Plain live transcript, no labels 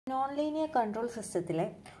Non-linear control systemത്തിലെ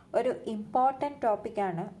ഒരു important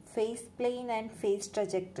ടോപ്പിക്കാണ് face plain and face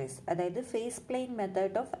trajectories, അതായത് face plain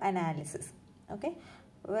method of analysis. Okay,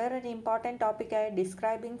 വേറൊരു important ടോപ്പിക്കായ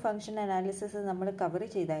describing function analysis നമ്മൾ cover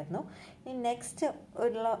ചെയ്തായിരുന്നു. ഇനി നെക്സ്റ്റ്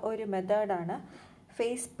ഉള്ള ഒരു മെത്തേഡാണ്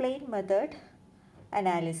face plain method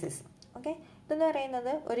analysis. Okay, ഇതെന്ന്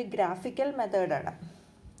പറയുന്നത് ഒരു ഗ്രാഫിക്കൽ മെത്തേഡാണ്.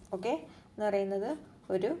 ഓക്കെ, എന്ന് പറയുന്നത്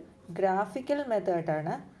ഒരു ഗ്രാഫിക്കൽ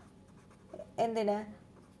മെത്തേഡാണ്. എന്തിന്?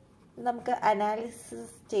 നമുക്ക്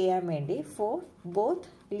അനാലിസിസ് ചെയ്യാൻ വേണ്ടി for both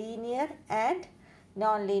linear and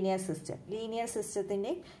non linear system, linear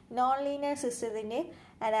സിസ്റ്റത്തിൻ്റെയും non linear സിസ്റ്റത്തിൻ്റെയും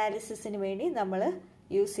അനാലിസിസിന് വേണ്ടി നമ്മൾ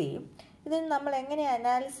യൂസ് ചെയ്യും. ഇത് നമ്മൾ എങ്ങനെ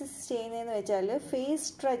അനാലിസിസ് ചെയ്യുന്നതെന്ന് വെച്ചാൽ ഫേസ്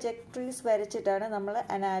ട്രജക്ടറീസ് വരച്ചിട്ടാണ് നമ്മൾ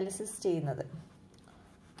അനാലിസിസ് ചെയ്യുന്നത്.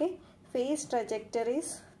 ഓക്കെ, ഫേസ്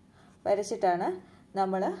ട്രജക്ടറീസ് വരച്ചിട്ടാണ്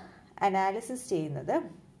നമ്മൾ അനാലിസിസ് ചെയ്യുന്നത്.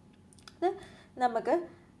 നമുക്ക്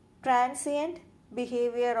transient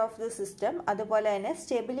behaviour of the system, അതുപോലെ തന്നെ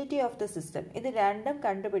സ്റ്റെബിലിറ്റി ഓഫ് ദി സിസ്റ്റം, ഇത് രണ്ടും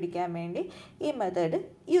കണ്ടുപിടിക്കാൻ വേണ്ടി ഈ മെത്തേഡ്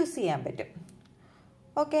യൂസ് ചെയ്യാൻ പറ്റും.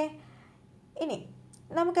 ഓക്കെ, ഇനി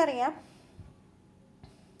നമുക്കറിയാം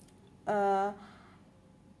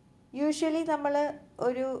യൂഷ്വലി നമ്മൾ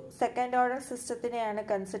ഒരു സെക്കൻഡ് ഓർഡർ സിസ്റ്റത്തിനെയാണ്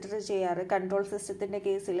കൺസിഡർ ചെയ്യാറ്. കൺട്രോൾ സിസ്റ്റത്തിൻ്റെ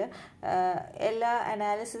കേസിൽ എല്ലാ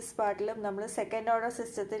അനാലിസിസ് പാർട്ടിലും നമ്മൾ സെക്കൻഡ് ഓർഡർ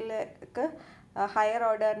സിസ്റ്റത്തിലേക്ക് ഹയർ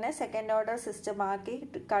ഓർഡറിനെ സെക്കൻഡ് ഓർഡർ സിസ്റ്റം ആക്കി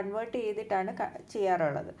കൺവേർട്ട് ചെയ്തിട്ടാണ്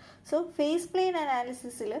ചെയ്യാറുള്ളത്. സോ ഫേസ് പ്ലെയിൻ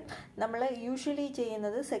അനാലിസിസിൽ നമ്മൾ യൂഷ്വലി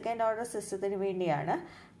ചെയ്യുന്നത് സെക്കൻഡ് ഓർഡർ സിസ്റ്റത്തിന് വേണ്ടിയാണ്.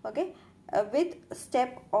 Okay, with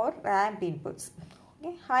step or ramp inputs.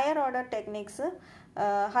 Okay, higher order techniques,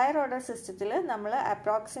 higher order സിസ്റ്റത്തിൽ നമ്മൾ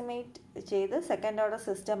അപ്രോക്സിമേറ്റ് ചെയ്ത് സെക്കൻഡ് ഓർഡർ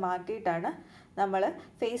സിസ്റ്റം ആക്കിയിട്ടാണ് നമ്മൾ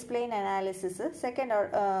ഫേസ് പ്ലെയിൻ അനാലിസിസ്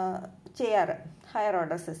ചെയ്യാറ് ഹയർ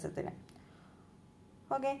ഓർഡർ സിസ്റ്റത്തിന്.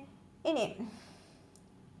 ഓക്കെ, ഇനി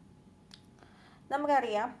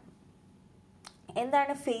നമുക്കറിയാം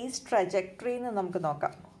എന്താണ് ഫേസ് ട്രജക്ടറി എന്ന് നമുക്ക്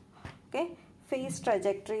നോക്കാം. ഓക്കെ, ഫേസ്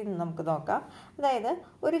ട്രജക്ടറി എന്ന് നമുക്ക് നോക്കാം. അതായത്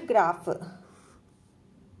ഒരു ഗ്രാഫ്,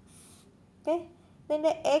 ഓക്കെ,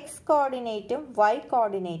 ഇതിൻ്റെ X കോർഡിനേറ്റും Y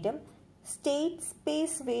കോർഡിനേറ്റും state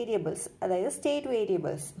space variables, അതായത് state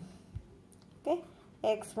variables. Okay,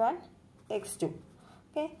 x1 x2.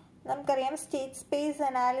 Okay, നമുക്കറിയാം സ്റ്റേറ്റ് സ്പേസ്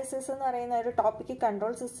അനാലിസിസ് എന്ന് പറയുന്ന ഒരു ടോപ്പിക്ക്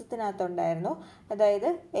കൺട്രോൾ സിസ്റ്റത്തിനകത്തുണ്ടായിരുന്നു. അതായത്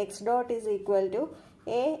X dot is equal to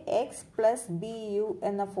A X plus B U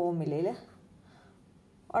എന്ന ഫോർമുലയിൽ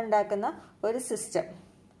ഉണ്ടാക്കുന്ന ഒരു system.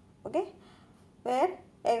 Okay, where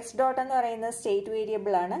X dot എന്ന് പറയുന്നത് സ്റ്റേറ്റ്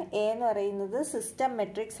വേരിയബിൾ ആണ്, എ എന്ന് പറയുന്നത് സിസ്റ്റം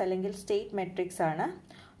മെട്രിക്സ് അല്ലെങ്കിൽ സ്റ്റേറ്റ് മെട്രിക്സ് ആണ്.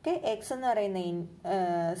 ഓക്കെ, എക്സ് എന്ന് പറയുന്ന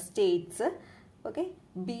സ്റ്റേറ്റ്സ്, ഓക്കെ,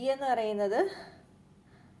 ബി എന്ന് പറയുന്നത്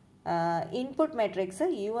ഇൻപുട്ട് മെട്രിക്സ്,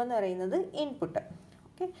 യു എന്ന് പറയുന്നത് ഇൻപുട്ട്.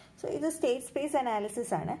 ഓക്കെ, സോ ഇത് സ്റ്റേറ്റ് സ്പേസ്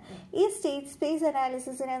അനാലിസിസ് ആണ്. ഈ സ്റ്റേറ്റ് സ്പേസ്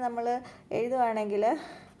അനാലിസിസിനെ നമ്മൾ എഴുതുവാണെങ്കിൽ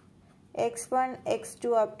x1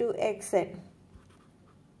 x2 up to xn,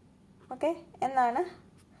 okay, എന്നാണ്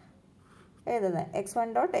എഴുതുന്നത്.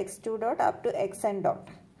 x1 dot x2 dot up to xn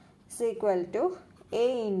dot is equal to a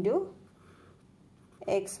into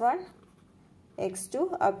x1 x2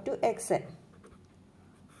 up to xn.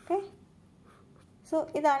 Okay, so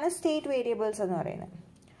ഇതാണ് state variables എന്ന് പറയുന്നത്.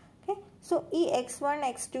 Okay, so ഈ x1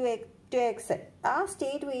 x2 to xn ആ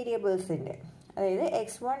state വേരിയബിൾസിൻ്റെ, അതായത്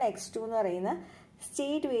x1 x2 എന്ന് പറയുന്ന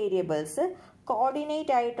state variables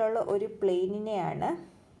coordinate ആയിട്ടുള്ള ഒരു പ്ലെയിനിനെയാണ്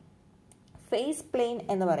ഫേസ് പ്ലെയിൻ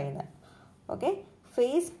എന്ന് പറയുന്നത്. ഓക്കെ,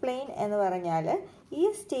 ഫേസ് പ്ലെയിൻ എന്ന് പറഞ്ഞാൽ ഈ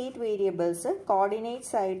സ്റ്റേറ്റ് വേരിയബിൾസ്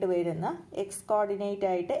കോർഡിനേറ്റ്സ് ആയിട്ട് വരുന്ന എക്സ് കോർഡിനേറ്റ്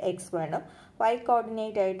ആയിട്ട് x1ഉം വൈ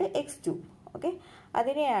കോർഡിനേറ്റ് ആയിട്ട് x2. ഓക്കെ,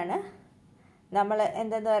 അതിനെയാണ് നമ്മൾ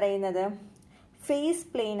എന്തെന്ന് പറയുന്നത്, ഫേസ്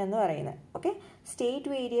പ്ലെയിൻ എന്ന് പറയുന്നത്. ഓക്കെ, സ്റ്റേറ്റ്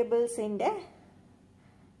വേരിയബിൾസ്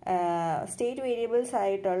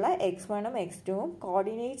ആയിട്ടുള്ള x1ഉം x2ഉം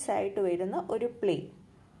കോർഡിനേറ്റ്സ് ആയിട്ട് വരുന്ന ഒരു പ്ലെയിൻ,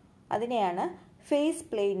 അതിനെയാണ് ഫേസ്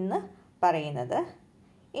പ്ലെയിൻ എന്ന് പറയുന്നത്.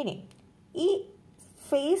 ഇനി ഈ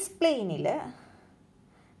ഫേസ് പ്ലെയിനിൽ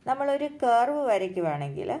നമ്മളൊരു കർവ്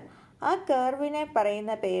വരയ്ക്കുവാണെങ്കിൽ ആ കർവിനെ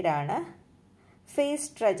പറയുന്ന പേരാണ് ഫേസ്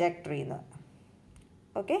ട്രജക്ടറി എന്ന്.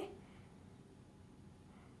 ഓക്കെ,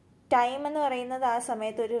 ടൈം എന്ന് പറയുന്നത് ആ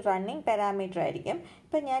സമയത്ത് ഒരു റണ്ണിങ് പാരാമീറ്റർ ആയിരിക്കും.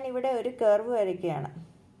 ഇപ്പം ഞാൻ ഇവിടെ ഒരു കർവ് വരയ്ക്കുകയാണ്.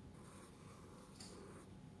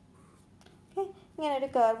 ഓക്കെ, ഇങ്ങനെ ഒരു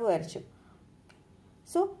കർവ് വരച്ചു.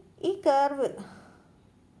 സോ ഈ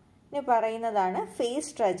കർവിന് പറയുന്നതാണ്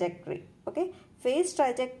face trajectory. Okay, face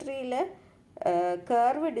ട്രജക്ടറിയിൽ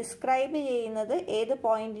curve describe ചെയ്യുന്നത് ഏത്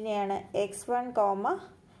പോയിന്റിനെയാണ്, x1,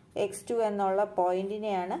 x2 എന്നുള്ള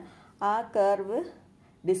പോയിന്റിനെയാണ് ആ കർവ്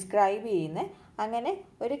ഡിസ്ക്രൈബ് ചെയ്യുന്നത്. അങ്ങനെ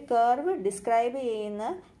ഒരു കർവ് ഡിസ്ക്രൈബ് ചെയ്യുന്ന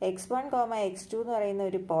x1, x2 എന്ന് പറയുന്ന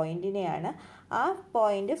ഒരു പോയിന്റിനെയാണ് ആ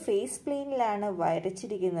പോയിന്റ് ഫേസ് പ്ലെയിനിലാണ്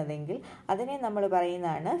വരച്ചിരിക്കുന്നതെങ്കിൽ അതിനെ നമ്മൾ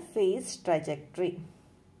പറയുന്നതാണ് ഫേസ് ട്രജക്ടറി.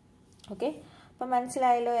 ഓക്കെ, അപ്പം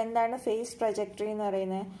മനസ്സിലായല്ലോ എന്താണ് ഫേസ് ട്രജക്ടറി എന്ന്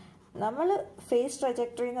പറയുന്നത്. നമ്മൾ ഫേസ്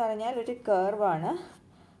ട്രജക്ടറി എന്ന് പറഞ്ഞാൽ ഒരു കർവാണ്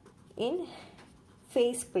in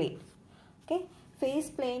phase plain. Okay,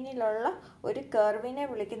 face പ്ലെയിനിലുള്ള ഒരു കർവിനെ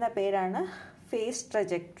വിളിക്കുന്ന പേരാണ് ഫേസ്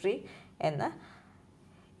ട്രജക്ടറി എന്ന്.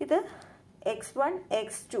 ഇത് x1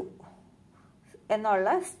 x2 എന്നുള്ള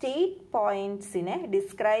സ്റ്റേറ്റ് പോയിൻറ്റ്സിനെ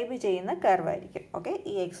ഡിസ്ക്രൈബ് ചെയ്യുന്ന കർവായിരിക്കും. ഓക്കെ,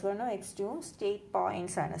 ഈ x1ഉം x2ഉം സ്റ്റേറ്റ്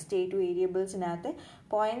പോയിൻറ്റ്സ് ആണ്, സ്റ്റേറ്റ് വേരിയബിൾസിനകത്ത്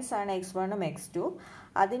പോയിൻറ്റ്സ് ആണ് x1ഉം x2.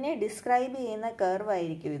 അതിനെ ഡിസ്ക്രൈബ് ചെയ്യുന്ന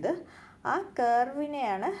കർവായിരിക്കും ഇത്. ആ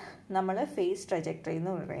കർവിനെയാണ് നമ്മൾ ഫേസ് ട്രജക്ടറി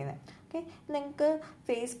എന്ന് പറയുന്നത്. ഓക്കെ, നിങ്ങൾക്ക്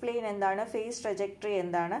ഫേസ് പ്ലെയിൻ എന്താണ്, ഫേസ് ട്രജക്ടറി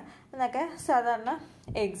എന്താണ് എന്നൊക്കെ സാധാരണ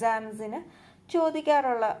എക്സാംസിന്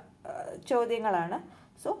ചോദിക്കാറുള്ള ചോദ്യങ്ങളാണ്.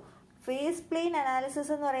 സോ ഫേസ് പ്ലെയിൻ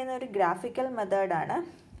അനാലിസിസ് എന്ന് പറയുന്ന ഒരു ഗ്രാഫിക്കൽ മെത്തേഡാണ്.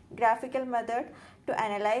 Graphical method to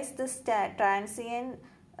analyse the ട്രാൻസിയൻ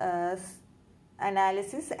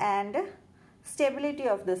analysis and stability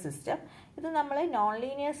of the system. ഇത് നമ്മൾ നോൺ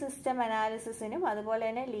ലീനിയർ സിസ്റ്റം അനാലിസിസിനും അതുപോലെ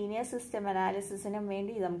തന്നെ ലീനിയർ സിസ്റ്റം അനാലിസിസിനും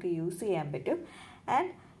വേണ്ടി നമുക്ക് യൂസ് ചെയ്യാൻ പറ്റും.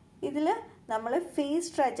 ആൻഡ് ഇതിൽ നമ്മൾ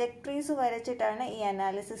ഫേസ് ട്രജക്ടറീസ് വരച്ചിട്ടാണ് ഈ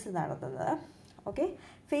അനാലിസിസ് നടത്തുന്നത്. ഓക്കെ,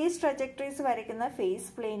 ഫേസ് ട്രജക്ടറീസ് വരയ്ക്കുന്ന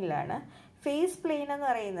ഫേസ് പ്ലെയിനിലാണ്. ഫേസ് പ്ലെയിൻ എന്ന്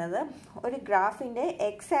പറയുന്നത് ഒരു ഗ്രാഫിൻ്റെ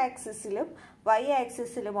എക്സ് ആക്സിസിലും വൈ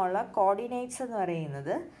ആക്സിസിലുമുള്ള കോർഡിനേറ്റ്സ് എന്ന്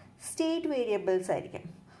പറയുന്നത് സ്റ്റേറ്റ് വേരിയബിൾസ് ആയിരിക്കും.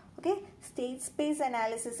 ഓക്കെ, സ്റ്റേറ്റ് സ്പേസ്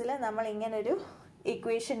അനാലിസിസിൽ നമ്മൾ ഇങ്ങനൊരു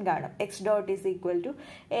ഇക്വേഷൻ കാണും, X dot is equal to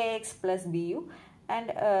A X plus B you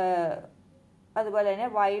and അതുപോലെ തന്നെ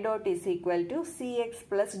Y dot is equal to C X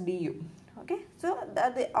plus D U. Okay, so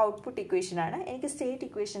അത് output ഇക്വേഷനാണ്. എനിക്ക് സ്റ്റേറ്റ്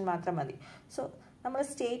ഇക്വേഷൻ മാത്രം മതി. സോ നമ്മൾ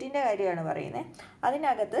സ്റ്റേറ്റിൻ്റെ കാര്യമാണ് പറയുന്നത്.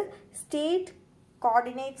 അതിനകത്ത് സ്റ്റേറ്റ്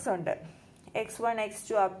കോർഡിനേറ്റ്സ് ഉണ്ട്, x1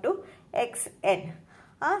 x2 up to xn.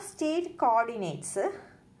 ആ സ്റ്റേറ്റ് കോർഡിനേറ്റ്സ്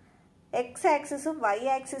എക്സ് ആക്സിസും വൈ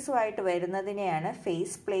ആക്സിസും ആയിട്ട് വരുന്നതിനെയാണ്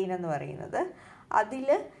ഫേസ് പ്ലെയിൻ എന്ന് പറയുന്നത്. അതിൽ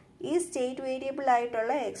ഈ സ്റ്റേറ്റ് വേരിയബിൾ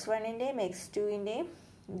ആയിട്ടുള്ള x1ൻ്റെയും x2ൻ്റെയും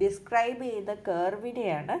ഡിസ്ക്രൈബ് ചെയ്ത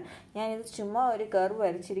കർവിനെയാണ്, ഞാനിത് ചുമ്മാ ഒരു കർവ്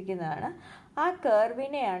വരച്ചിരിക്കുന്നതാണ്, ആ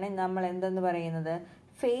കർവിനെയാണ് നമ്മൾ എന്തെന്ന് പറയുന്നത്,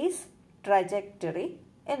 ഫേസ് ട്രജക്ടറി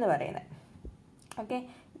എന്ന് പറയുന്നത്. ഓക്കെ,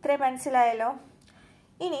 ഇത്രയും മനസ്സിലായല്ലോ.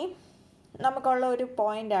 ഇനി നമുക്കുള്ള ഒരു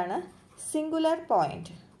പോയിൻ്റാണ് singular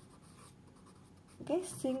point. Okay,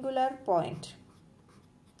 singular point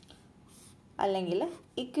അല്ലെങ്കിൽ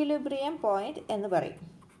ഇക്വിലിബ്രിയം പോയിൻ്റ് എന്ന് പറയും.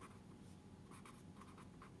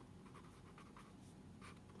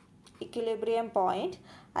 ഇക്വിലിബ്രിയം പോയിൻ്റ്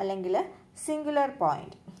അല്ലെങ്കിൽ സിംഗുലർ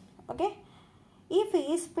പോയിൻ്റ്. ഓക്കെ, ഈ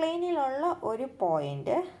ഫേസ് പ്ലെയിനിലുള്ള ഒരു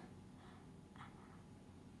പോയിൻ്റ്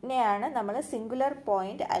നെയാണ് നമ്മൾ സിംഗുലർ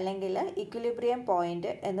പോയിൻ്റ് അല്ലെങ്കിൽ ഇക്വിലിബ്രിയം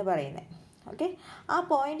പോയിൻ്റ് എന്ന് പറയുന്നത്. ഓക്കെ, ആ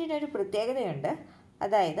പോയിൻറ്റിനൊരു പ്രത്യേകതയുണ്ട്.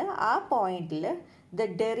 അതായത് ആ പോയിന്റിൽ the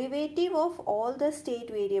derivative of all the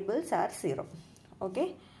state variables are 0. Okay,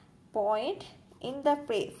 point in the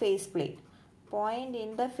face plain, point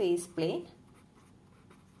in the face plain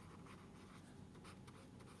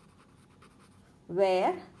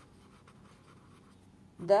where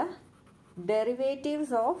the derivatives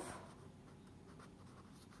of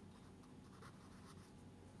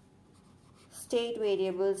state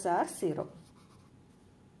variables are 0.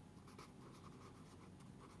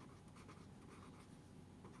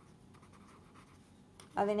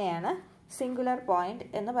 അതിനെയാണ് singular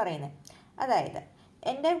point എന്ന് പറയുന്നത്. അതായത്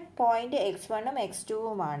എൻ്റെ പോയിന്റ് x1ഉം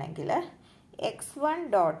x2ഉം ആണെങ്കിൽ x1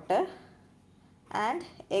 dot and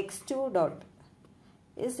x2 dot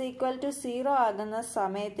is equal to 0 ആകുന്ന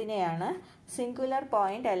സമയത്തിനെയാണ് singular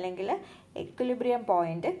point അല്ലെങ്കിൽ equilibrium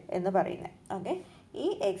point എന്ന് പറയുന്നത്. ഓക്കെ, ഈ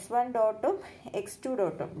x1 ഡോട്ടും x2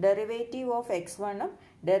 ഡോട്ടും derivative of x1ഉം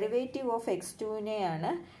derivative of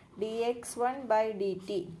x2നെയാണ്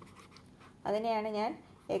dx1/dt. അതിനെയാണ് ഞാൻ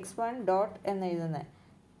x1 ഡോട്ട് എന്ന് എഴുതുന്നത്.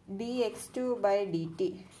 dx2/dt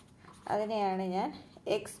അതിനെയാണ് ഞാൻ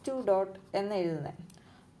x2 ഡോട്ട് എന്ന് എഴുതുന്നത്.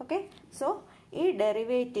 ഓക്കെ, സോ ഈ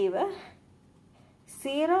ഡെറിവേറ്റീവ്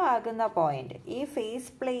 0 ആകുന്ന പോയിന്റ്, ഈ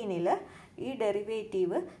ഫേസ് പ്ലെയിനിൽ ഈ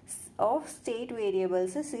ഡെറിവേറ്റീവ് ഓഫ് സ്റ്റേറ്റ്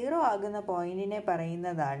വേരിയബിൾസ് 0 ആകുന്ന പോയിന്റിനെ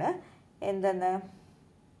പറയുന്നതാണ് എന്തെന്ന്,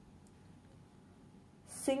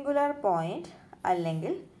 സിംഗുലർ പോയിന്റ്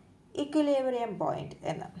അല്ലെങ്കിൽ ഇക്വിലിബ്രിയം പോയിന്റ്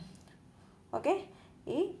എന്ന്. ഓക്കെ,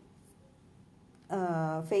 ഈ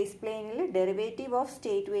ഫേസ് പ്ലെയിനിൽ ഡെറിവേറ്റീവ് ഓഫ്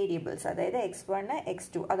സ്റ്റേറ്റ് വേരിയബിൾസ്, അതായത് x1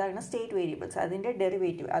 x2 അതാണ് സ്റ്റേറ്റ് വേരിയബിൾസ്, അതിൻ്റെ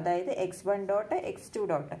ഡെറിവേറ്റീവ് അതായത് x1 dot x2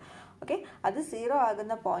 dot. Okay, അത് 0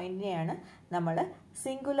 ആകുന്ന പോയിന്റിനെയാണ് നമ്മൾ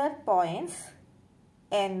സിംഗുലർ പോയിന്റ്സ്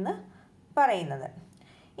എന്ന് പറയുന്നത്.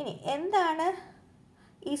 ഇനി എന്താണ്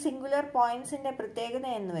ഈ സിംഗുലർ പോയിന്റ്സിൻ്റെ പ്രത്യേകത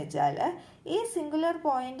എന്ന് വെച്ചാൽ, ഈ സിംഗുലർ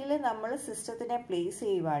പോയിന്റിൽ നമ്മൾ സിസ്റ്റത്തിനെ പ്ലേസ്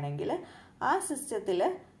ചെയ്യുവാണെങ്കിൽ ആ സിസ്റ്റത്തിൽ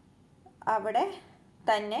അവിടെ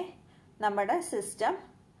തന്നെ നമ്മുടെ സിസ്റ്റം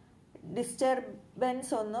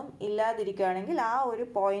ഡിസ്റ്റർബൻസ് ഒന്നും ഇല്ലാതിരിക്കുകയാണെങ്കിൽ ആ ഒരു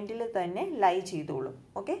പോയിന്റിൽ തന്നെ ലൈ ചെയ്തോളും.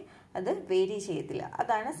 ഓക്കെ, അത് വേരി ചെയ്യത്തില്ല.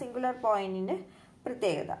 അതാണ് സിംഗുലർ പോയിന്റിൻ്റെ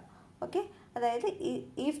പ്രത്യേകത. ഓക്കെ, അതായത്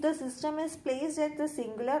if the system is placed at the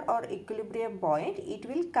singular or equilibrium point it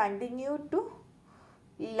will continue to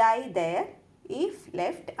lie there if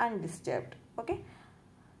left undisturbed. Okay,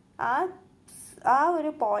 ആ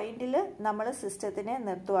ഒരു പോയിന്റിൽ നമ്മൾ സിസ്റ്റത്തിനെ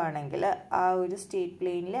നിർത്തുവാണെങ്കിൽ, ആ ഒരു സ്റ്റേറ്റ്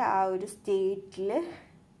പ്ലെയിനിൽ ആ ഒരു സ്റ്റേറ്റിൽ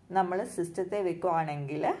നമ്മൾ സിസ്റ്റത്തെ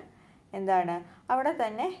വെക്കുകയാണെങ്കിൽ എന്താണ്, അവിടെ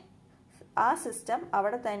തന്നെ ആ സിസ്റ്റം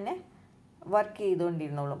അവിടെ തന്നെ വർക്ക്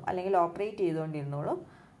ചെയ്തുകൊണ്ടിരുന്നോളും അല്ലെങ്കിൽ operate ചെയ്തുകൊണ്ടിരുന്നോളും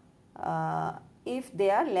if they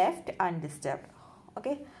are left undisturbed.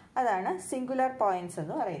 Okay, അതാണ് സിംഗുലർ പോയിൻറ്റ്സ്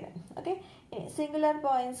എന്ന് പറയുന്നത്. Okay, singular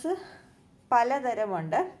points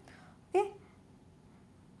പലതരമുണ്ട്. ഓക്കെ,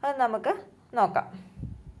 അത് നമുക്ക് നോക്കാം.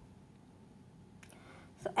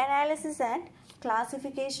 So analysis and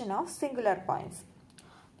classification of singular points.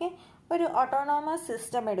 Okay, ഒരു ഓട്ടോണോമസ്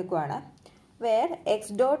സിസ്റ്റം എടുക്കുകയാണ് where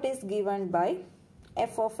X dot is given by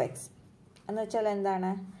F of X. എന്ന് വെച്ചാൽ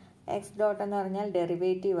എന്താണ്, എക്സ് ഡോട്ട് എന്ന് പറഞ്ഞാൽ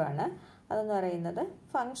ഡെറിവേറ്റീവ് ആണ്. അതെന്ന് പറയുന്നത്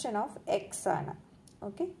ഫങ്ഷൻ ഓഫ് എക്സ് ആണ്.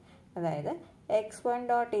 ഓക്കെ, അതായത് x1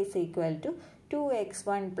 dot is equal to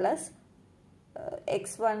 2x1 plus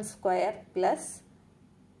x1 square plus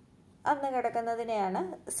അന്ന് കിടക്കുന്നതിനെയാണ്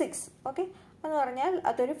 6. ഓക്കെ, എന്ന് പറഞ്ഞാൽ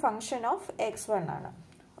അതൊരു ഫങ്ഷൻ ഓഫ് x1 ആണ്.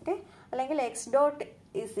 ഓക്കെ, അല്ലെങ്കിൽ X dot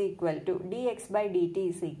is equal to dx by dt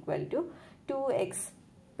is equal to 2x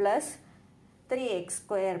plus 3x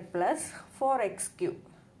square plus 4x cube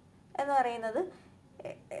എന്ന് പറയുന്നത്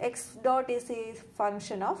X dot is ഈ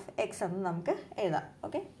function of X എന്ന് നമുക്ക് എഴുതാം.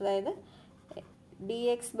 ഓക്കെ, അതായത്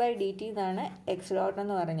dx ബൈ dt എന്നാണ് എക്സ് ഡോട്ട്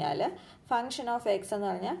എന്ന് പറഞ്ഞാൽ. ഫങ്ഷൻ ഓഫ് എക്സ് എന്ന്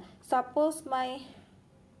പറഞ്ഞാൽ suppose my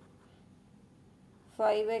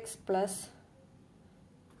 5x plus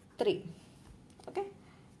 3. Okay,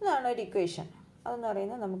 ഇതാണ് ഒരു ഇക്വേഷൻ. അതെന്ന്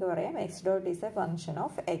പറയുന്നത് നമുക്ക് പറയാം X dot is A function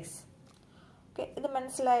of X. Okay, ഇത്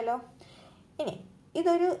മനസ്സിലായല്ലോ. ഇനി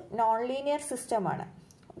ഇതൊരു നോൺ ലീനിയർ സിസ്റ്റമാണ്.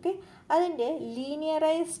 ഓക്കെ, അതിൻ്റെ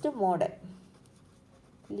ലീനിയറൈസ്ഡ് മോഡൽ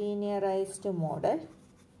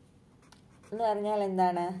എന്ന് പറഞ്ഞാൽ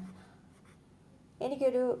എന്താണ്,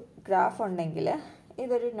 എനിക്കൊരു ഗ്രാഫ് ഉണ്ടെങ്കിൽ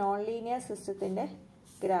ഇതൊരു നോൺ ലീനിയർ സിസ്റ്റത്തിൻ്റെ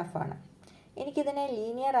ഗ്രാഫാണ്. എനിക്കിതിനെ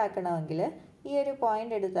ലീനിയർ ആക്കണമെങ്കിൽ ഈ ഒരു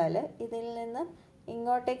പോയിന്റ് എടുത്താൽ ഇതിൽ നിന്ന്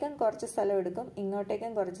ഇങ്ങോട്ടേക്കും കുറച്ച് സ്ഥലം എടുക്കും,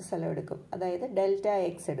 ഇങ്ങോട്ടേക്കും കുറച്ച് സ്ഥലം എടുക്കും. അതായത് ഡെൽറ്റ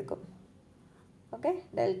എക്സ് എടുക്കും. ഓക്കെ,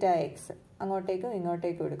 ഡെൽറ്റ എക്സ് അങ്ങോട്ടേക്കും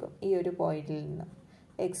ഇങ്ങോട്ടേക്കും എടുക്കും ഈ ഒരു പോയിന്റിൽ നിന്ന്,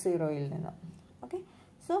 x0യിൽ നിന്നും. ഓക്കെ,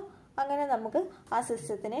 സോ അങ്ങനെ നമുക്ക് ആ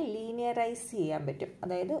സിസ്റ്റത്തിനെ ലീനിയറൈസ് ചെയ്യാൻ പറ്റും.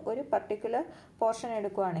 അതായത് ഒരു പർട്ടിക്കുലർ പോർഷൻ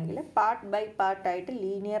എടുക്കുകയാണെങ്കിൽ പാർട്ട് ബൈ പാർട്ടായിട്ട്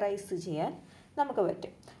ലീനിയറൈസ് ചെയ്യാൻ നമുക്ക്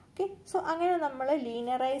പറ്റും. ഓക്കെ, സോ അങ്ങനെ നമ്മൾ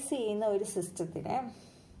ലീനിയറൈസ് ചെയ്യുന്ന ഒരു സിസ്റ്റത്തിനെ,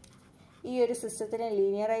 ഈ ഒരു സിസ്റ്റത്തിനെ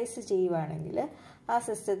ലീനിയറൈസ് ചെയ്യുവാണെങ്കിൽ ആ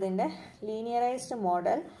സിസ്റ്റത്തിൻ്റെ ലീനിയറൈസ്ഡ്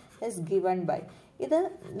മോഡൽ ഇസ് ഗിവൺ ബൈ. ഇത്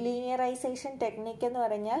ലീനിയറൈസേഷൻ ടെക്നിക്ക് എന്ന്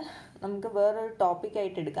പറഞ്ഞാൽ നമുക്ക് വേറൊരു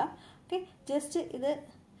ടോപ്പിക്കായിട്ട് എടുക്കാം. ഓക്കെ, ജസ്റ്റ് ഇത്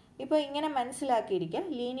ഇപ്പോൾ ഇങ്ങനെ മനസ്സിലാക്കിയിരിക്കുക.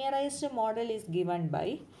 ലീനിയറൈസ്ഡ് model is given by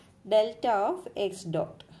delta of X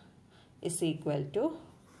dot is equal to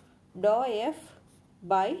doh f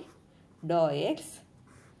by Dr X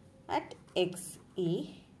at X E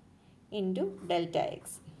into delta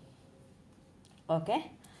X. Okay,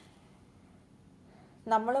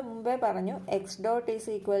 നമ്മൾ മുമ്പേ പറഞ്ഞു X dot is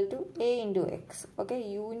equal to A into X. Okay,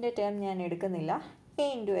 യുവിൻ്റെ term ഞാൻ എടുക്കുന്നില്ല, A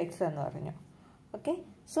into X എന്ന് പറഞ്ഞു. Okay,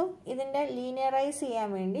 so ഇതിൻ്റെ ലീനിയറൈസ് ചെയ്യാൻ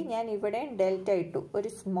വേണ്ടി ഞാൻ ഇവിടെ ഡെൽറ്റ ഇട്ടു. ഒരു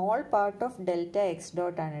small part of delta X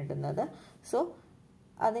ഡോട്ടാണ് ഇടുന്നത്. സോ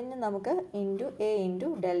അതിന് നമുക്ക് into A into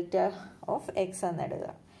delta of X എന്ന്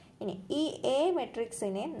എഴുതാം. ഇനി ഈ എ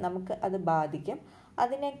മെട്രിക്സിനെ നമുക്ക് അത് ബാധിക്കും.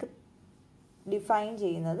 അതിനെ ഡിഫൈൻ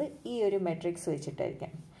ചെയ്യുന്നത് ഈ ഒരു മെട്രിക്സ്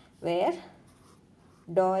വെച്ചിട്ടായിരിക്കും. Where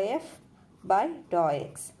doh f by Dr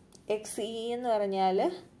X, X E എന്ന് പറഞ്ഞാൽ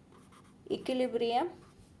ഇക്വിലിബ്രിയം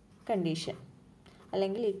കണ്ടീഷൻ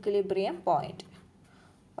അല്ലെങ്കിൽ equilibrium point.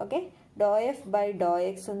 Okay, doh f by Dr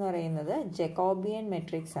X എന്ന് പറയുന്നത് ജക്കോബിയൻ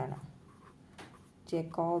മെട്രിക്സ് ആണ്.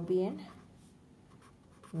 Jacobian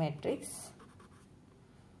matrix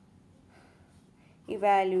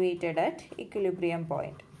evaluated at equilibrium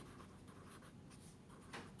point.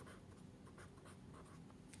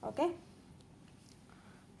 Okay,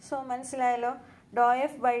 so മനസ്സിലായല്ലോ. Doh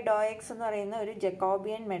f by Dr X എന്ന് പറയുന്ന ഒരു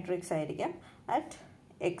ജക്കോബിയൻ മെട്രിക്സ് ആയിരിക്കും അറ്റ്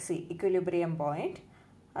എക്സ് ഇക്വിലിബ്രിയം പോയിന്റ്.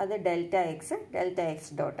 അത് ഡെൽറ്റ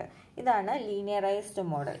എക്സ് ഡോട്ട്. ഇതാണ് ലീനിയറൈസ്ഡ്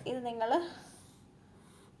മോഡൽ. ഇത് നിങ്ങൾ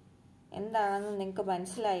എന്താണെന്ന് നിങ്ങൾക്ക്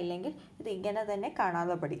മനസ്സിലായില്ലെങ്കിൽ ഇത് ഇങ്ങനെ തന്നെ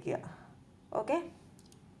കാണാതെ പഠിക്കുക. ഓക്കെ,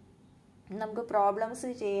 നമുക്ക് പ്രോബ്ലംസ്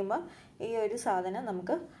ചെയ്യുമ്പോൾ ഈ ഒരു സാധനം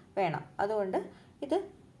നമുക്ക് വേണം. അതുകൊണ്ട്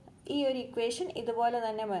ഈ ഒരു ഇക്വേഷൻ ഇതുപോലെ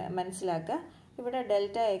തന്നെ മനസ്സിലാക്കുക. ഇവിടെ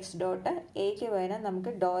ഡെൽറ്റ എക്സ് ഡോട്ട് എക്ക് പകരം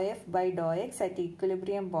നമുക്ക് doh f by Dr X at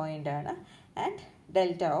equilibrium point ആണ് and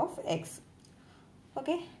delta of X.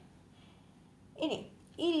 Okay, ഇനി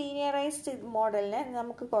ഈ ലീനിയറൈസ്ഡ് മോഡലിനെ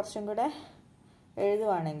നമുക്ക് കുറച്ചും കൂടെ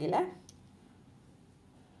എഴുതുവാണെങ്കിൽ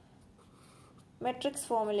മെട്രിക്സ്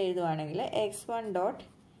ഫോമിൽ എഴുതുവാണെങ്കിൽ x1 dot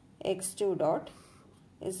x2 dot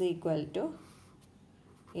is equal to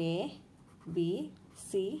A B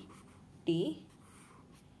C T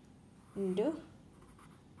into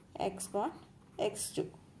x1 x2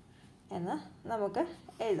 എന്ന് നമുക്ക്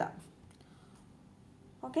എഴുതാം.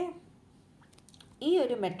 ഓക്കെ, ഈ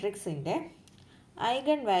ഒരു മെട്രിക്സിൻ്റെ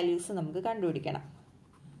ഐഗൺ വാല്യൂസ് നമുക്ക് കണ്ടുപിടിക്കണം.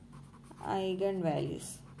 ഐഗൺ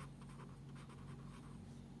വാല്യൂസ്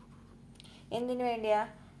എന്തിനു വേണ്ടിയാ?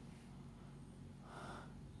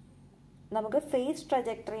 നമുക്ക് ഫേസ്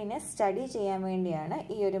ട്രജക്ടറിനെ സ്റ്റഡി ചെയ്യാൻ വേണ്ടിയാണ്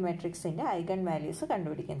ഈ ഒരു മെട്രിക്സിൻ്റെ ഐഗൺ വാല്യൂസ്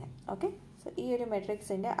കണ്ടുപിടിക്കുന്നത്. ഓക്കെ, സോ ഈ ഒരു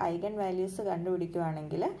മെട്രിക്സിൻ്റെ ഐഗൺ വാല്യൂസ്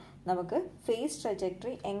കണ്ടുപിടിക്കുകയാണെങ്കിൽ നമുക്ക് ഫേസ്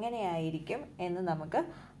ട്രജക്ടറി എങ്ങനെയായിരിക്കും എന്ന് നമുക്ക്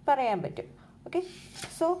പറയാൻ പറ്റും. ഓക്കെ,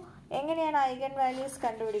 സോ എങ്ങനെയാണ് ഐഗൺ വാല്യൂസ്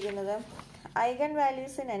കണ്ടുപിടിക്കുന്നത്? ഐഗൺ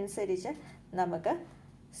വാല്യൂസിനനുസരിച്ച് നമുക്ക്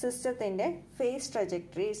സിസ്റ്റത്തിൻ്റെ ഫേസ്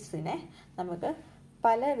ട്രജക്ടറീസിനെ നമുക്ക്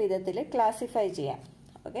പല വിധത്തിൽ ക്ലാസിഫൈ ചെയ്യാം.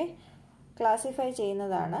 ഓക്കെ, ക്ലാസിഫൈ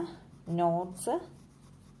ചെയ്യുന്നതാണ് notes,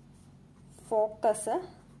 focus,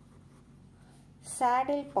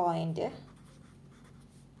 saddle point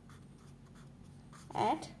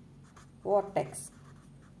and vortex.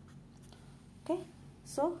 Okay,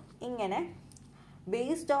 so ഇങ്ങനെ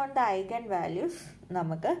based on the eigen values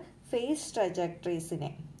നമുക്ക് ഫേസ്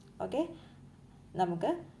ട്രജക്ടറീസിനെ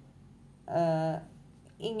നമുക്ക്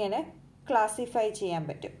ഇങ്ങനെ ക്ലാസിഫൈ ചെയ്യാൻ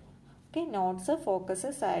പറ്റും. Okay, notes, focus,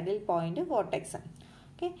 saddle point, vortex.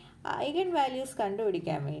 Okay, eigen values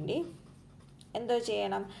കണ്ടുപിടിക്കാൻ വേണ്ടി എന്തോ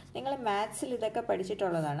ചെയ്യണം? നിങ്ങൾ മാത്സിൽ ഇതൊക്കെ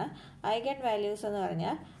പഠിച്ചിട്ടുള്ളതാണ്. ഐഗൺ വാല്യൂസ് എന്ന്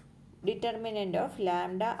പറഞ്ഞാൽ determinant of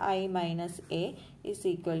lambda I minus A is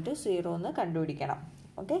equal to 0 എന്ന് കണ്ടുപിടിക്കണം.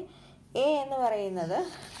 ഓക്കെ, എ എന്ന് പറയുന്നത്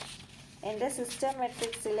എൻ്റെ സിസ്റ്റം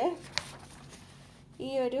മെട്രിക്സിലെ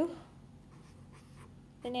ഈ ഒരു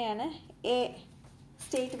ഇതിനെയാണ് എ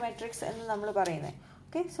സ്റ്റേറ്റ് മെട്രിക്സ് എന്ന് നമ്മൾ പറയുന്നത്.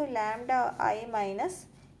 Okay, so lambda I minus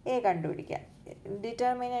A കണ്ടുപിടിക്കാം.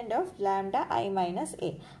 Determinant of lambda I minus A.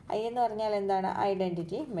 I എന്ന് പറഞ്ഞാൽ എന്താണ്?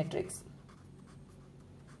 Identity matrix.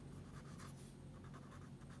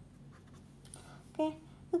 ഓക്കെ,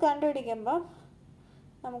 ഇത് കണ്ടുപിടിക്കുമ്പോൾ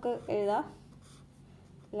നമുക്ക് എഴുതാം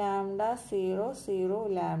lambda 0 0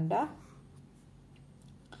 lambda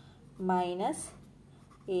minus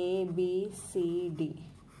A B C D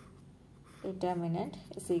determinant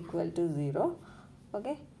is equal to 0.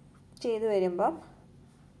 Okay, ചെയ്തു വരുമ്പം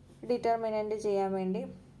ഡിറ്റർമിനൻറ്റ് ചെയ്യാൻ വേണ്ടി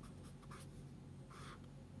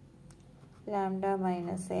lambda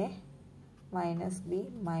minus A minus B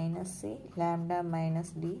minus C lambda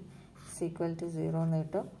minus D is equal to 0 എന്ന്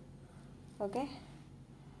കിട്ടും. ഓക്കെ,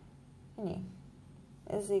 ഇനി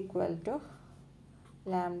is equal to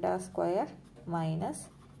lambda square minus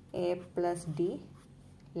A plus D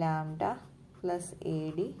lambda plus A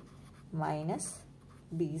D minus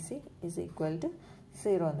B C is equal to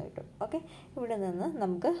 0 എന്ന് കിട്ടും. Okay, ഇവിടെ നിന്ന്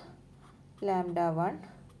നമുക്ക് lambda 1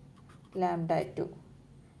 lambda 2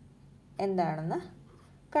 എന്താണെന്ന്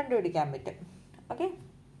കണ്ടുപിടിക്കാൻ പറ്റും. ഓക്കെ,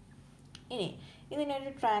 ഇനി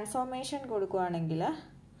ഇതിനൊരു ട്രാൻസ്ഫോർമേഷൻ കൊടുക്കുകയാണെങ്കിൽ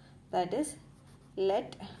that is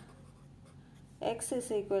let X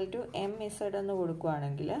is equal to M Z എന്ന്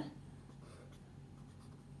കൊടുക്കുകയാണെങ്കിൽ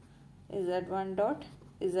z1 dot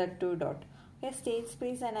z2 dot. State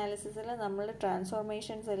space അനാലിസിസിൽ നമ്മൾ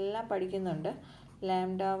ട്രാൻസ്ഫോർമേഷൻസ് എല്ലാം പഠിക്കുന്നുണ്ട്.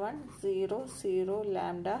 ലാംഡ 1 0 0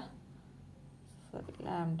 ലാംഡ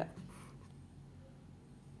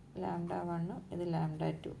 1 ഇത് ലാംഡ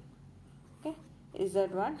 2. ഓക്കെ,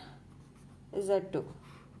 z1 z2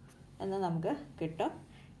 എന്ന് നമുക്ക് കിട്ടും.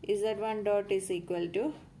 z1 dot is equal to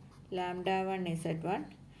lambda 1 z1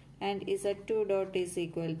 and z2 dot is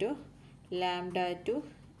equal to lambda 2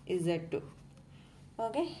 z2.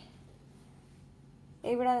 Okay,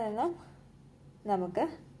 ഇവിടെ നിന്നും നമുക്ക്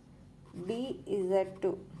z2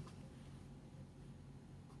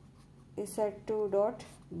 dot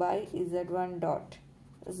by z1 dot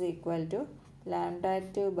is equal to lambda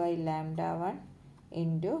 2 by lambda 1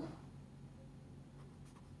 into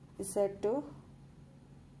z2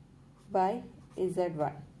 by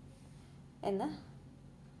z1 എന്ന്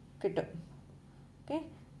കിട്ടും. Okay,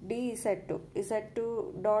 z2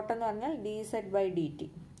 dot എന്ന് പറഞ്ഞാൽ dz by dt.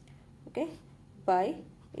 Okay, by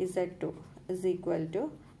z2 is equal to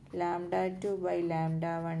lambda 2 by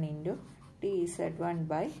lambda 1 into dz1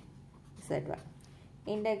 by z1.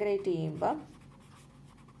 Integrate ചെയ്യുമ്പം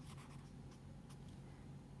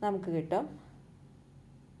നമുക്ക് കിട്ടും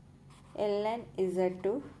ln z2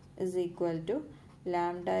 is equal to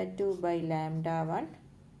lambda 2 by lambda 1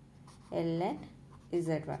 ln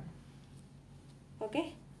z1. Okay,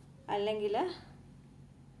 അല്ലെങ്കിൽ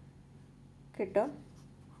കിട്ടും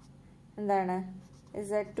എന്താണ്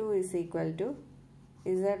z2 is equal to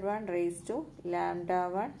z1 raised to lambda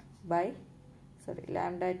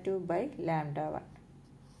 2 by lambda 1.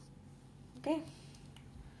 Okay,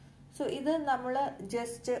 so ഇത് നമ്മൾ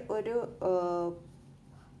just ഒരു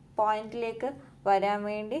പോയിന്റിലേക്ക് വരാൻ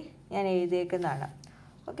വേണ്ടി ഞാൻ എഴുതിയേക്കുന്നതാണ്.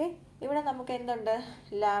 ഓക്കെ, ഇവിടെ നമുക്ക് എന്തുണ്ട്,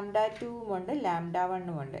 ലാംഡ 2ഉം ഉണ്ട് ലാംഡ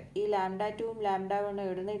 1ഉം ഉണ്ട്. ഈ ലാംഡ 2ഉം ലാംഡ 1ഉം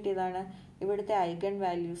എവിടെ നിന്ന് കിട്ടിയതാണ്, ഇവിടുത്തെ ഐഗൺ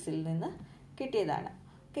വാല്യൂസിൽ നിന്ന് കിട്ടിയതാണ്.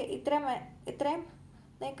 ഓക്കെ, ഇത്രയും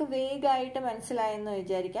നിങ്ങൾക്ക് വേഗമായിട്ട് മനസ്സിലായെന്ന്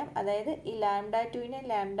വിചാരിക്കാം. അതായത് ഈ ലാംഡ 2നെയും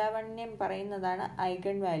ലാംഡ 1നെയും പറയുന്നതാണ്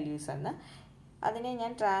ഐഗൺ വാല്യൂസ് എന്ന്. അതിനെ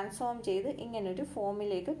ഞാൻ ട്രാൻസ്ഫോം ചെയ്ത് ഇങ്ങനൊരു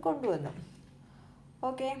ഫോമിലേക്ക് കൊണ്ടുവന്നു.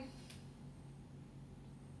 ഓക്കെ,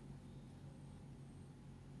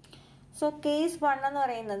 സോ കേസ് 1 എന്ന്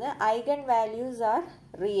പറയുന്നത് eigen values R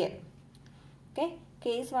real. Okay,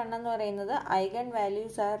 case 1 എന്ന് പറയുന്നത് ഐഗൺ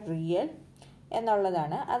വാല്യൂസ് ആർ റിയൽ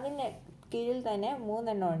എന്നുള്ളതാണ്. അതിന് കീഴിൽ തന്നെ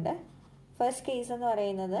 3 എണ്ണം ഉണ്ട്. ഫസ്റ്റ് കേസ് എന്ന്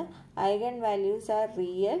പറയുന്നത് eigen values R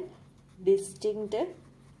real, distinct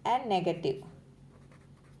and negative.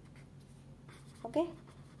 Okay,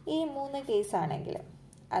 ഈ 3 കേസാണെങ്കിൽ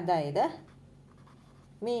അതായത്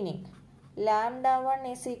meaning lambda 1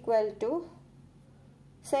 is equal to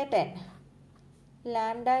say 10,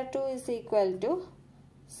 lambda 2 is equal to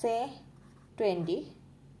say 20.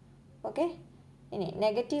 Okay, ഇനി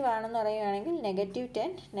നെഗറ്റീവ് ആണെന്ന് പറയുകയാണെങ്കിൽ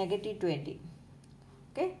 -10 -20.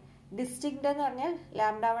 ഓക്കെ, ഡിസ്റ്റിങ്ക്റ്റ് എന്ന് പറഞ്ഞാൽ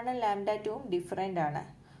ലാംഡ 1ഉം ലാംഡ 2ഉം ഡിഫറെൻ്റ് ആണ്.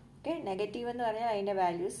 ഓക്കെ, നെഗറ്റീവ് എന്ന് പറഞ്ഞാൽ അതിൻ്റെ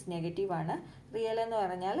വാല്യൂസ് നെഗറ്റീവ് ആണ്. റിയൽ എന്ന്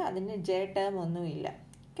പറഞ്ഞാൽ അതിന് ജെ ടേം ഒന്നുമില്ല.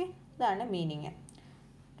 ഓക്കെ, ഇതാണ് മീനിങ്.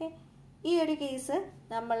 ഓക്കെ, ഈ ഒരു കേസ്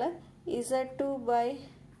നമ്മൾ z2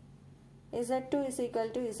 is equal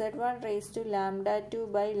to z1 raised to lambda 2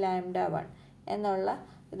 by lambda 1 എന്നുള്ള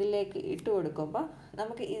ഇതിലേക്ക് ഇട്ട് കൊടുക്കുമ്പോൾ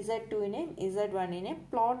നമുക്ക് z2നെയും z1നെയും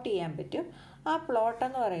പ്ലോട്ട് ചെയ്യാൻ പറ്റും. ആ പ്ലോട്ട്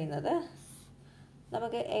എന്ന് പറയുന്നത്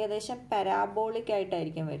നമുക്ക് ഏകദേശം പാരാബോളിക്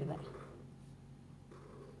ആയിട്ടായിരിക്കും വരുന്നത്.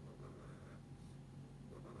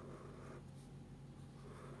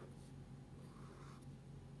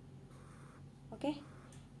 ഓക്കെ,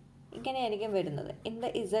 ഇങ്ങനെയായിരിക്കും വരുന്നത് in the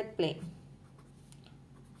z plain,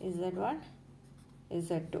 z1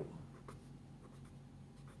 z2.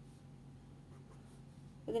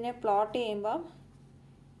 ഇതിനെ പ്ലോട്ട് ചെയ്യുമ്പം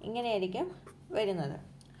ഇങ്ങനെയായിരിക്കും വരുന്നത്.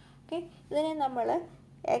 ഓക്കെ, ഇതിനെ നമ്മൾ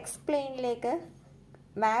എക്സ് പ്ലെയിനിലേക്ക്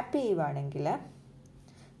മാപ്പ് ചെയ്യുവാണെങ്കിൽ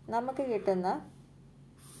നമുക്ക് കിട്ടുന്ന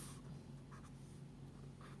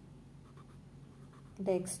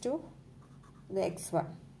ഇത് x2 ഇത്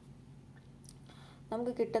x1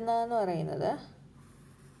 നമുക്ക് കിട്ടുന്നതെന്ന് പറയുന്നത്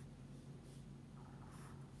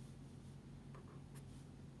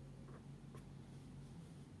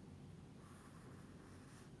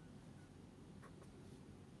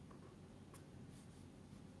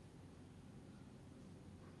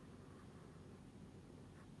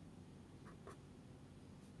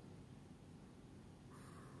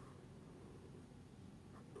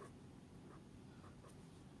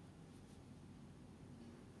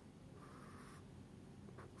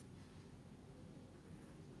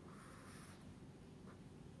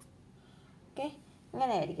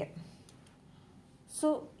ഇങ്ങനെയായിരിക്കും. സോ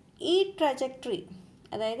ഈ ട്രജക്ടറി,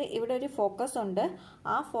 അതായത് ഇവിടെ ഒരു ഫോക്കസ് ഉണ്ട്,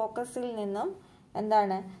 ആ ഫോക്കസിൽ നിന്നും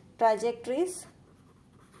എന്താണ് ട്രജക്ടറീസ്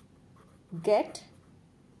ഗെറ്റ്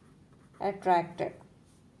അട്രാക്റ്റഡ്.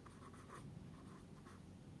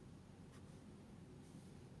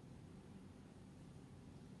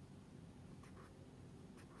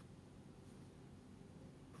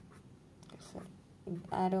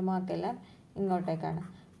 ആരോ മാർക്കെല്ലാം ഇങ്ങോട്ടേക്കാണ്.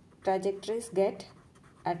 trajectories get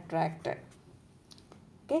attracted.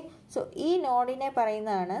 Okay, so ഈ നോഡിനെ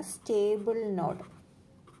പറയുന്നതാണ് സ്റ്റേബിൾ നോഡ്.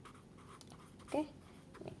 ഓക്കെ,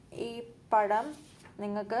 ഈ പടം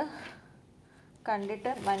നിങ്ങൾക്ക്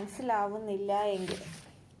കണ്ടിട്ട് മനസ്സിലാവുന്നില്ല എങ്കിൽ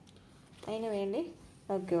അതിന് വേണ്ടി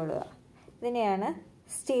നോക്കിക്കൊള്ളുക. ഇതിനെയാണ്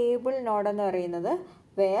സ്റ്റേബിൾ നോഡ് എന്ന് പറയുന്നത്,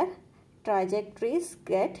 wear trajectories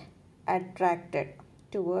get attracted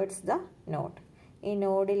towards the node. ഈ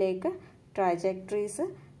നോഡിലേക്ക് ട്രജക്ടറീസ്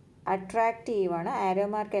അട്രാക്റ്റ് ചെയ്യുവാണ്. ആരോ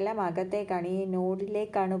മാർക്കെല്ലാം അകത്തേക്കാണ്, ഈ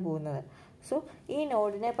നോഡിലേക്കാണ് പോകുന്നത്. സോ ഈ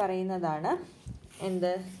നോഡിനെ പറയുന്നതാണ്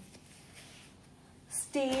എന്ത്,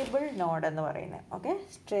 സ്റ്റേബിൾ നോഡ് എന്ന് പറയുന്നത്. Okay,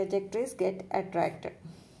 trajectories get attracted.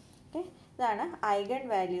 Okay, ഇതാണ് ഐഗൺ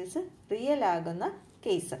വാല്യൂസ് റിയൽ ആകുന്ന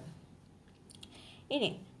കേസ്.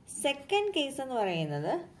 ഇനി സെക്കൻഡ് കേസ് എന്ന്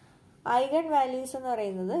പറയുന്നത് ഐഗൺ വാല്യൂസ് എന്ന്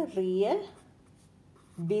പറയുന്നത് real,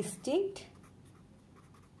 distinct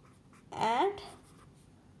and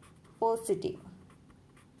positive.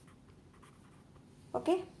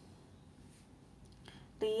 Okay,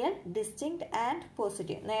 real, distinct and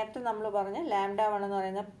positive. നേരത്തെ നമ്മൾ പറഞ്ഞ λ1 എന്ന്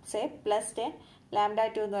പറയുന്ന സേ +10,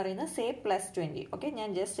 λ2 എന്ന് പറയുന്നത് സേ +20. ഓക്കെ, ഞാൻ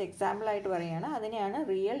ജസ്റ്റ് എക്സാമ്പിൾ ആയിട്ട് പറയുകയാണ്. അതിനെയാണ്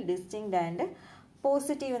റിയൽ, ഡിസ്റ്റിങ്ക്റ്റ് ആൻഡ്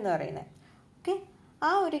പോസിറ്റീവ് എന്ന് പറയുന്നത്. ഓക്കെ,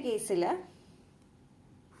 ആ ഒരു കേസിൽ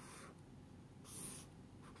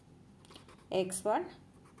x1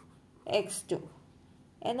 x2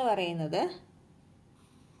 എന്ന് പറയുന്നത്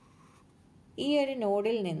ഈ ഒരു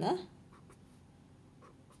നോഡിൽ നിന്ന്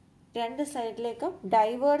രണ്ട് സൈഡിലേക്കും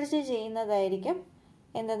ഡൈവേർജ് ചെയ്യുന്നതായിരിക്കും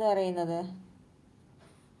എന്തെന്ന് പറയുന്നത്,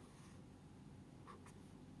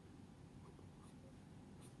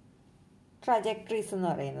 ട്രജക്ടറീസ് എന്ന്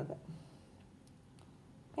പറയുന്നത്.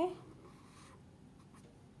 ഓക്കെ,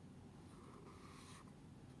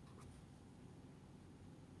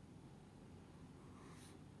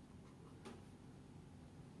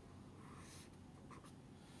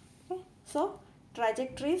 so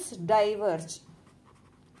trajectories diverge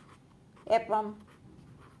എപ്പം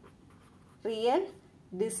റിയൽ,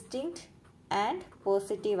 ഡിസ്റ്റിങ്ക്റ്റ് ആൻഡ്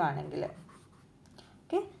പോസിറ്റീവ് ആണെങ്കിൽ.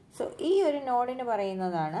 ഓക്കെ, സോ ഈ ഒരു നോഡിന്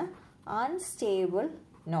പറയുന്നതാണ് അൺസ്റ്റേബിൾ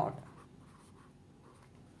നോഡ്.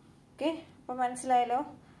 ഓക്കെ, അപ്പോൾ മനസ്സിലായല്ലോ.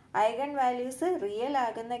 ഐഗൺ വാല്യൂസ് റിയൽ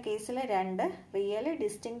ആകുന്ന കേസിൽ രണ്ട്, റിയൽ,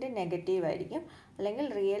 ഡിസ്റ്റിങ്ക്റ്റ് നെഗറ്റീവ് ആയിരിക്കും, അല്ലെങ്കിൽ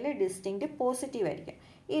റിയൽ, ഡിസ്റ്റിങ്ക്റ്റ് പോസിറ്റീവ് ആയിരിക്കും.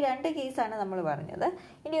 ഈ രണ്ട് കേസാണ് നമ്മൾ പറഞ്ഞത്.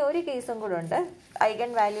 ഇനി ഒരു കേസും കൂടെ ഉണ്ട്.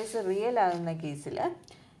 ഐഗൺ വാല്യൂസ് റിയൽ ആകുന്ന കേസിൽ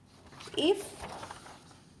if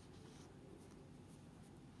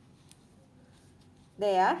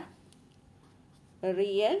they are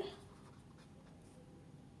real,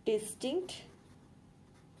 distinct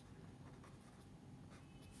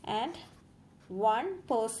and one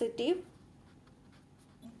positive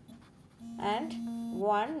and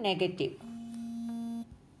one negative.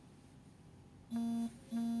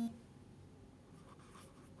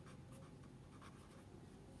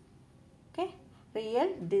 Okay, real,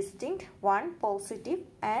 distinct, one positive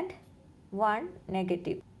and one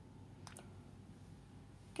negative.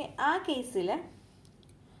 Okay, ആ കേസിൽ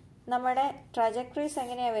നമ്മുടെ ട്രജക്ടറീസ്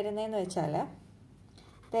എങ്ങനെയാണ് വരുന്നതെന്ന് വെച്ചാൽ,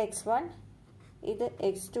 ഇത് x1 ഇത്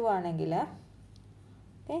x2 ആണെങ്കിൽ,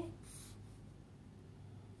 ഓക്കെ,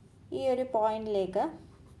 ഈ ഒരു പോയിന്റിലേക്ക്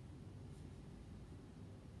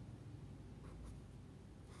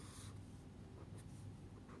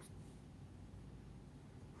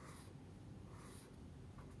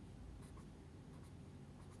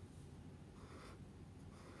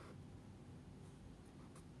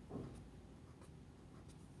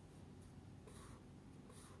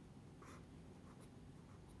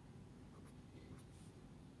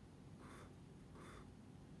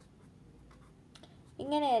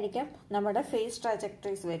ഇങ്ങനെയായിരിക്കും നമ്മുടെ ഫേസ്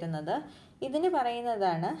ട്രജക്ടറീസ് വരുന്നത്. ഇതിന്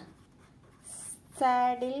പറയുന്നതാണ്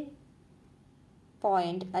സാഡിൽ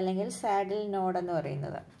പോയിന്റ് അല്ലെങ്കിൽ സാഡിൽ നോഡ് എന്ന്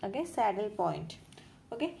പറയുന്നത്. Okay, saddle point.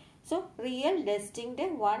 Okay, so real, distinct,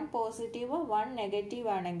 one positive one negative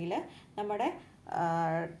ആണെങ്കിൽ നമ്മുടെ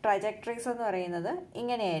ട്രജക്ടറീസ് എന്ന് പറയുന്നത്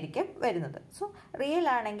ഇങ്ങനെയായിരിക്കും വരുന്നത്. സോ റിയൽ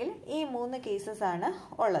ആണെങ്കിൽ ഈ മൂന്ന് കേസസ് ആണ്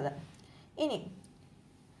ഉള്ളത്. ഇനി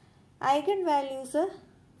eigen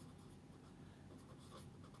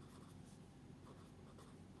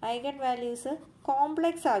values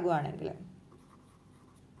complex ആകുവാണെങ്കിൽ,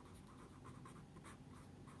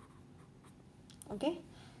 okay,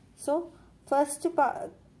 so first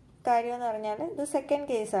കാര്യം എന്ന് പറഞ്ഞാൽ ഇത് സെക്കൻഡ്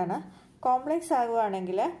കേസാണ്. കോംപ്ലക്സ്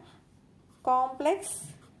ആകുവാണെങ്കിൽ കോംപ്ലക്സ്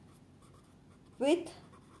വിത്ത്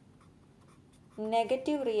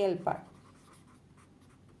നെഗറ്റീവ് റിയൽ പാർട്ട്.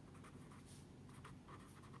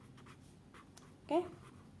 ഓക്കെ,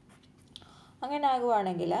 അങ്ങനെ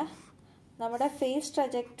ആകുവാണെങ്കിൽ നമ്മുടെ ഫേസ്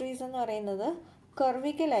ട്രജക്ടറീസ് എന്ന് പറയുന്നത്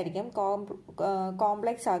കർവിക്കലായിരിക്കും.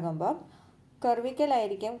 കോംപ്ലക്സ് ആകുമ്പോൾ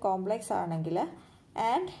കർവിക്കലായിരിക്കും കോംപ്ലക്സ് ആണെങ്കിൽ,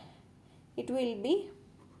 and it will be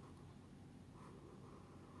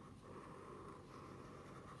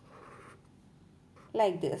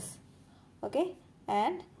like this. Okay,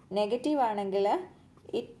 and negative ആണെങ്കിൽ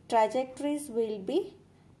it trajectories will be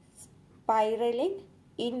spiraling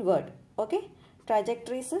inward. Okay,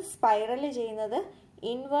 trajectories spiral ചെയ്യുന്നത്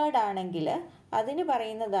inward ആണെങ്കിൽ അതിന്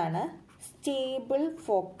പറയുന്നതാണ് stable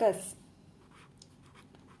focus.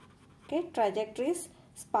 Okay, trajectories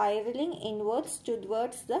spiraling inwards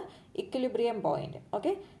towards the equilibrium point.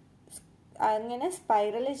 Okay, അങ്ങനെ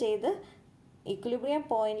spiral ചെയ്ത് equilibrium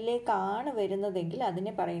പോയിന്റിലേക്കാണ് വരുന്നതെങ്കിൽ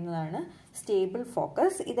അതിനെ പറയുന്നതാണ് സ്റ്റേബിൾ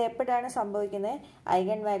ഫോക്കസ്. ഇത് എപ്പോഴാണ് സംഭവിക്കുന്നത്?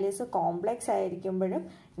 Eigen values complex ആയിരിക്കുമ്പോഴും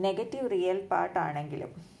negative real part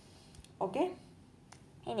ആണെങ്കിലും. ഓക്കെ,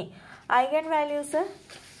 ഇനി ഐഗൺ വാല്യൂസ്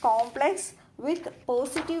കോംപ്ലക്സ് വിത്ത്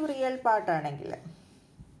പോസിറ്റീവ് റിയൽ പാർട്ട് ആണെങ്കിൽ,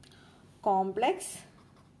 കോംപ്ലക്സ്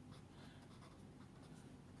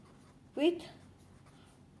വിത്ത്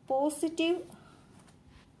പോസിറ്റീവ്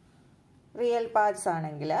റിയൽ പാർട്സ്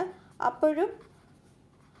ആണെങ്കിൽ അപ്പോഴും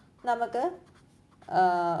നമുക്ക്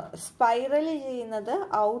സ്പൈറൽ ചെയ്യുന്നത്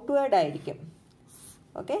ഔട്ട്വേർഡ് ആയിരിക്കും.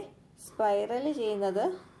 ഓക്കെ, സ്പൈറൽ ചെയ്യുന്നത്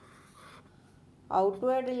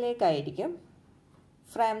ഔട്ട്വേർഡിലേക്കായിരിക്കും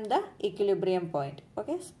from the equilibrium point.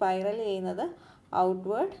 Okay, spiral ചെയ്യുന്നത്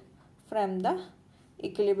outward from the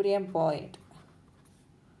equilibrium point.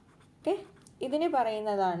 Okay, ഇതിന്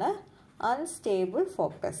പറയുന്നതാണ് unstable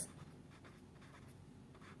focus.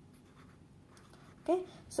 Okay,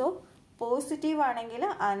 so positive ആണെങ്കിൽ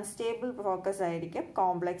അൺസ്റ്റേബിൾ ഫോക്കസ് ആയിരിക്കും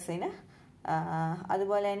കോംപ്ലക്സിന്.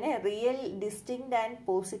 അതുപോലെ തന്നെ റിയൽ ഡിസ്റ്റിങ്ക്റ്റ് ആൻഡ്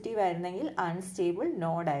പോസിറ്റീവ് ആയിരുന്നെങ്കിൽ അൺസ്റ്റേബിൾ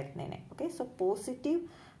നോഡായിരുന്നേനെ. ഓക്കെ, സോ പോസിറ്റീവ്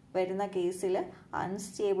വരുന്ന കേസിൽ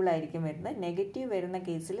അൺസ്റ്റേബിൾ ആയിരിക്കും വരുന്നത്, നെഗറ്റീവ് വരുന്ന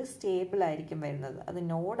കേസിൽ സ്റ്റേബിൾ ആയിരിക്കും വരുന്നത്. അത്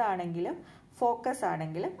നോഡാണെങ്കിലും ഫോക്കസ്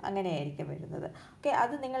ആണെങ്കിലും അങ്ങനെയായിരിക്കും വരുന്നത്. ഓക്കെ,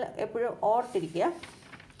 അത് നിങ്ങൾ എപ്പോഴും ഓർത്തിരിക്കുക.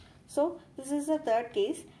 So this is the third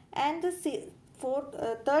case and the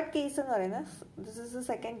third case എന്ന് പറയുന്നത് this is the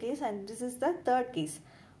second case and this is the third case.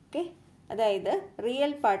 Okay, അതായത്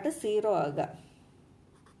റിയൽ പാർട്ട് 0 ആകുക,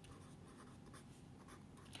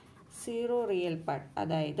 0 റിയൽ പാർട്ട്.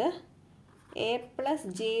 അതായത് a പ്ലസ്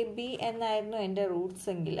JB എന്നായിരുന്നു എൻ്റെ റൂട്ട്സ്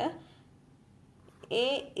എങ്കിൽ a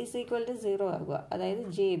ഇസ് ഈക്വൽ ടു 0 ആകുക. അതായത്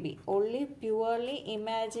JB only purely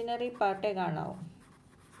imaginary part A കാണാവൂ,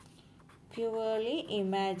 purely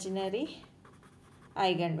imaginary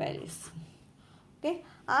eigen values. Okay,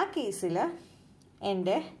 ആ കേസിൽ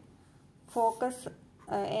എൻ്റെ ഫോക്കസ്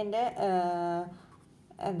എൻ്റെ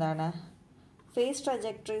എന്താണ് ഫേസ്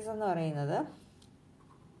ട്രജക്ടറീസ് എന്ന് പറയുന്നത്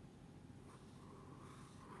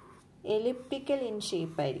എലിപ്റ്റിക്കൽ ഇൻ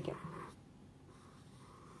ഷേപ്പ് ആയിരിക്കും.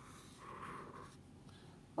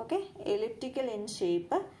 Okay, elliptical in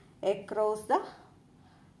shape across the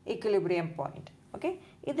equilibrium point. Okay,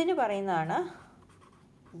 ഇതിന് പറയുന്നതാണ്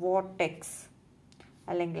വോർട്ടെക്സ്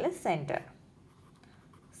അല്ലെങ്കിൽ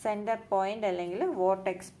സെൻറ്റർ പോയിന്റ് അല്ലെങ്കിൽ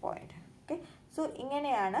വോർട്ടെക്സ് പോയിന്റ്. ഓക്കെ, സോ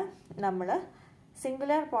ഇങ്ങനെയാണ് നമ്മൾ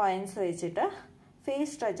സിംഗുലർ പോയിന്റ്സ് വെച്ചിട്ട്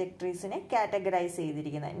ഫേസ് ട്രജക്ടറീസിനെ കാറ്റഗറൈസ്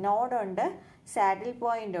ചെയ്തിരിക്കുന്നത്. നോഡുണ്ട്, സാഡിൽ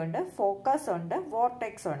പോയിന്റ് ഉണ്ട്, ഫോക്കസ് ഉണ്ട്,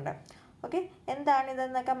 വോർട്ടെക്സ് ഉണ്ട്. ഓക്കെ,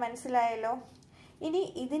 എന്താണിതെന്നൊക്കെ മനസ്സിലായല്ലോ. ഇനി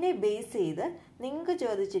ഇതിനെ ബേസ് ചെയ്ത് നിങ്ങൾക്ക്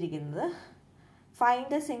ചോദിച്ചിരിക്കുന്നത്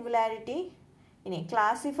ഫൈൻഡ് ദ സിംഗുലാരിറ്റി, ഇനി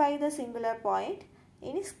ക്ലാസിഫൈ ദ സിംഗുലർ പോയിന്റ്,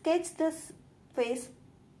 ഇനി sketch the face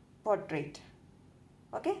portrait.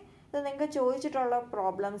 Okay, ഇത് നിങ്ങൾക്ക് ചോദിച്ചിട്ടുള്ള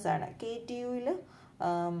പ്രോബ്ലംസ് ആണ്. KTUയിൽ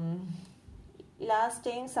ലാസ്റ്റ്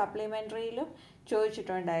ടൈം സപ്ലിമെൻ്ററിയിലും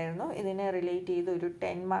ചോദിച്ചിട്ടുണ്ടായിരുന്നു ഇതിനെ റിലേറ്റ് ചെയ്ത് ഒരു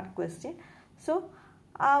 10 മാർക്ക് ക്വസ്റ്റ്യൻ. സോ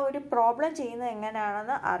ആ ഒരു പ്രോബ്ലം ചെയ്യുന്നത്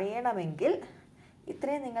എങ്ങനെയാണെന്ന് അറിയണമെങ്കിൽ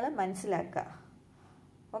ഇത്രയും നിങ്ങൾ മനസ്സിലാക്കുക.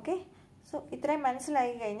 ഓക്കെ, സോ ഇത്രയും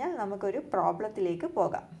മനസ്സിലാക്കി കഴിഞ്ഞാൽ നമുക്കൊരു പ്രോബ്ലത്തിലേക്ക്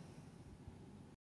പോകാം.